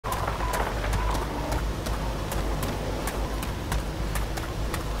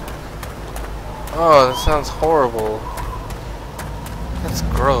Oh, that sounds horrible. That's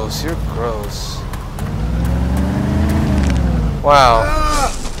gross. You're gross. Wow.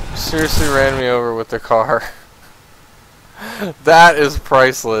 You seriously ran me over with the car. That is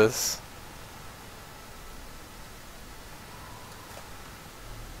priceless.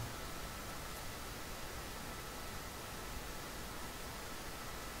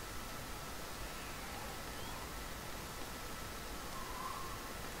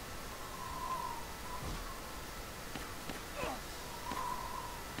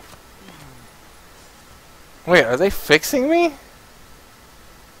 Wait, are they fixing me?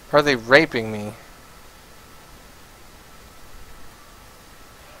 Or are they raping me?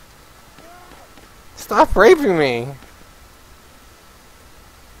 Stop raping me!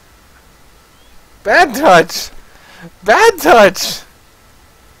 Bad touch! Bad touch!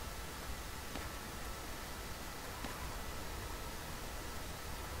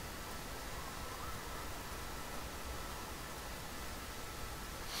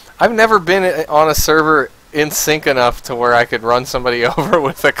 I've never been on a server in sync enough to where I could run somebody over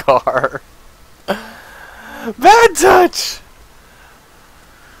with a car. Bad touch!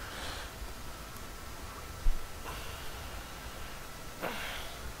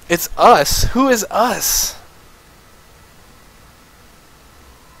 It's us. Who is us?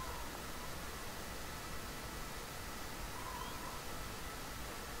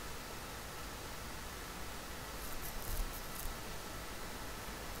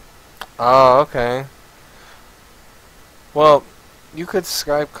 Oh, okay. Well, you could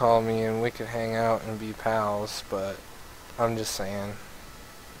Skype call me and we could hang out and be pals, but I'm just saying.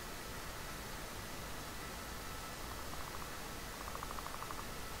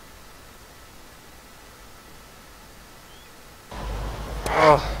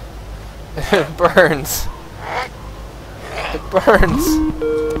 Oh, it burns. It burns.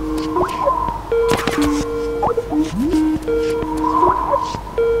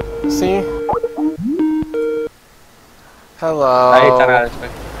 See? Hello.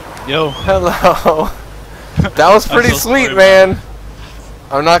 Yo. Hello. That was pretty sweet, sorry, man.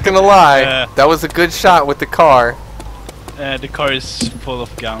 I'm not gonna lie. Yeah. That was a good shot with the car. The car is full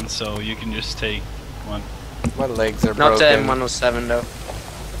of guns, so you can just take one. My legs are Not the broken. M107 though.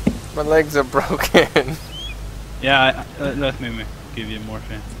 My legs are broken. Yeah, let me give you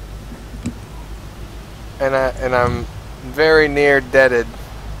morphine. and I'm very near deaded.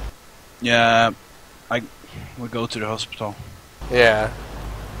 Yeah, we'll go to the hospital. Yeah.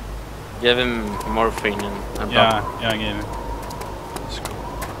 Give him morphine and Yeah, I gave it. Let's go.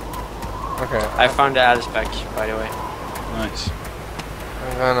 Okay. I found the Alice pack, by the way. Nice.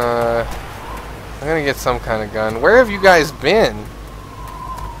 I'm gonna get some kind of gun. Where have you guys been?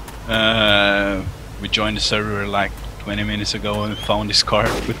 We joined the server like 20 minutes ago and found this car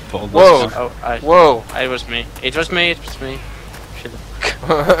with all those Whoa. guns. Oh, Whoa. It was me. It was me. It was me. Shit.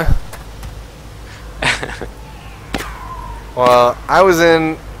 Well, I was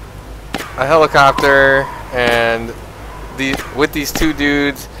in a helicopter and with these two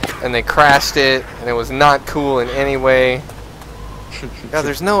dudes, and they crashed it, and it was not cool in any way. God,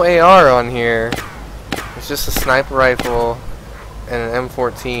 there's no AR on here. It's just a sniper rifle and an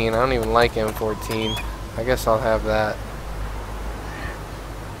M14. I don't even like M14. I guess I'll have that.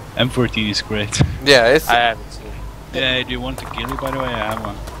 M14 is great. Yeah, it's I haven't seen it. Yeah, do you want a ghillie, by the way? I have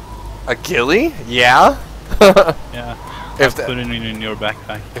one. a ghillie. Yeah. Yeah. If Put it in your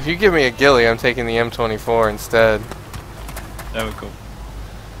backpack. if you give me a ghillie, I'm taking the M24 instead. There we go.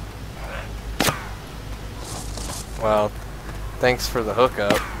 Well, thanks for the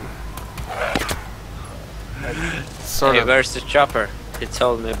hookup. Sort Hey, of. where's the chopper? He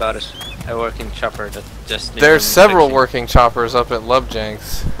told me about it. A working chopper that just needs There's some several fixing. working choppers up at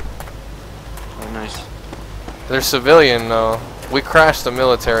Lubjanks. Oh, nice. They're civilian though. We crashed the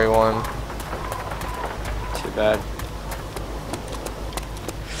military one. Too bad.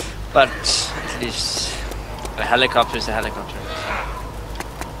 But at least a helicopter is a helicopter.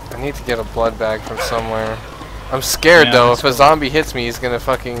 I need to get a blood bag from somewhere. I'm scared Yeah, though. that's If a cool. zombie hits me, he's gonna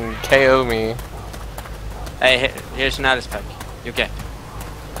fucking KO me. Hey, here's an Alice pack. You okay?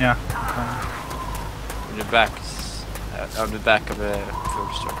 Yeah. On the back, on the back of the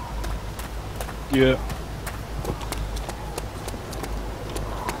food store. Yeah.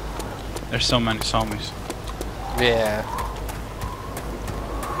 There's so many zombies. Yeah.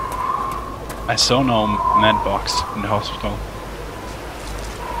 I saw no med box in the hospital.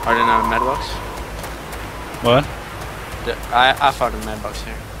 Are there now med box? What? I found a med box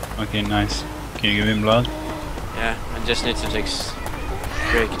here. Okay, nice. Can you give him blood? Yeah, I just need to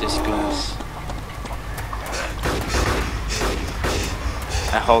break this glass.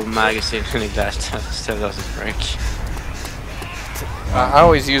 a whole magazine in a glass still doesn't break. I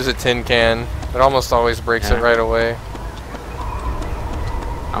always use a tin can. It almost always breaks it right away.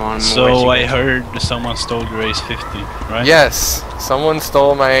 So I heard someone stole your Ace 50, right? Yes, someone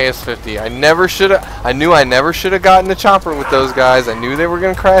stole my AS50. I never should have. I knew I never should have gotten the chopper with those guys. I knew they were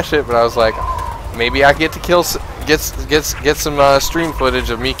gonna crash it, but I was like, maybe I get to kill, get some stream footage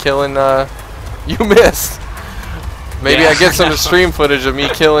of me killing. You missed. Maybe I get some stream footage of me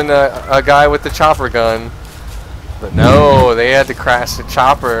killing a guy with the chopper gun. But no, they had to crash the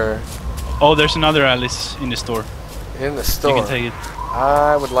chopper. Oh, there's another Alice in the store. In the store. You can take it.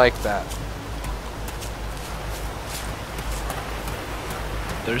 I would like that.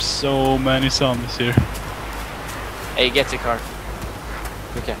 There's so many zombies here. Hey, get the car.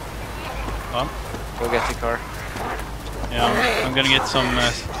 Okay. Huh? Go get the car. Yeah, I'm gonna get some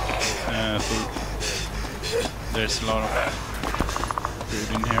food. There's a lot of food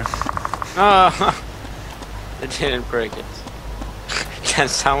in here. Oh, it didn't break it. Can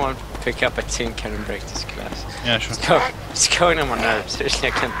someone pick up a tin can and break this glass? Yeah, sure. It's going on my nerves. Seriously,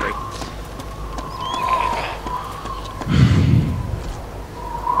 I can't break it.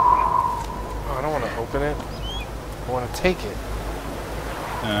 Oh, I don't want to open it. I want to take it.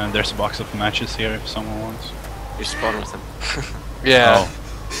 There's a box of matches here if someone wants. You spawn with them. Yeah. Oh.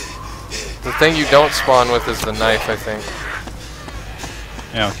 The thing you don't spawn with is the knife, I think.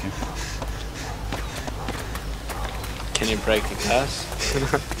 Yeah, okay. Can you break the glass?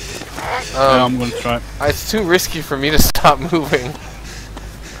 Yeah, I'm gonna try. It's too risky for me to stop moving.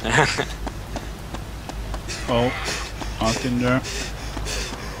 Oh, out in there.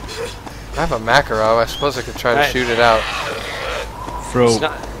 I have a Makarov. I suppose I could try to shoot it out. Throw. It's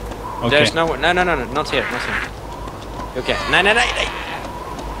not, Okay. There's no, not here, not here. Okay, no.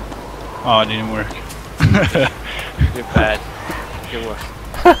 Oh, it didn't work. You're bad. Good work.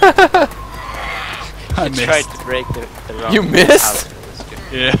 I You missed. tried to break the wrong You missed? house. That's good.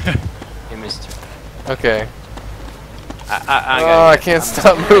 Yeah. You missed. Okay. I I can't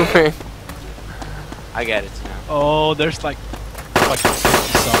stop moving. I get it now. Oh, there's like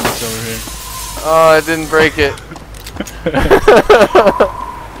 50 zombies over here. Oh, I didn't break it.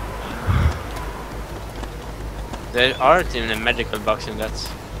 There aren't even a medical box in that.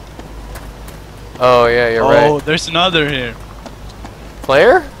 Oh yeah, you're Oh, right. there's another here.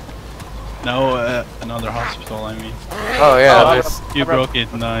 Player? No, another hospital, I mean. Oh yeah, Oh, there's. You broke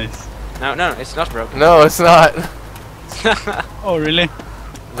it, nice. No, it's not broken. No, it's not. Oh, really?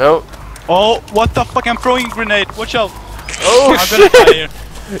 Nope. Oh, what the fuck? I'm throwing a grenade. Watch out. Oh I'm gonna die shit! here.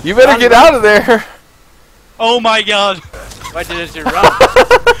 You better get out of there. Oh my god. Why didn't you run?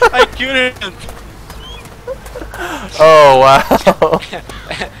 I couldn't. Oh wow.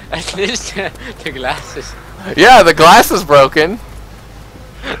 At least the glasses. Yeah, the glass is broken.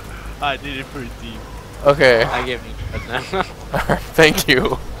 I did it pretty deep. Okay. I give you that now. Alright, thank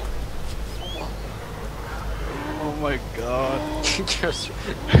you. Oh my god. Just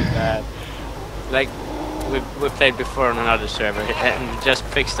bad. Like we played before on another server and we just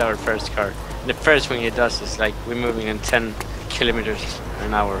fixed our first car. The first thing he does is like we're moving in 10 kilometers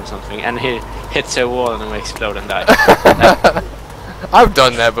an hour or something, and he hits a wall and we explode and die. I've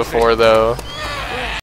done that before though.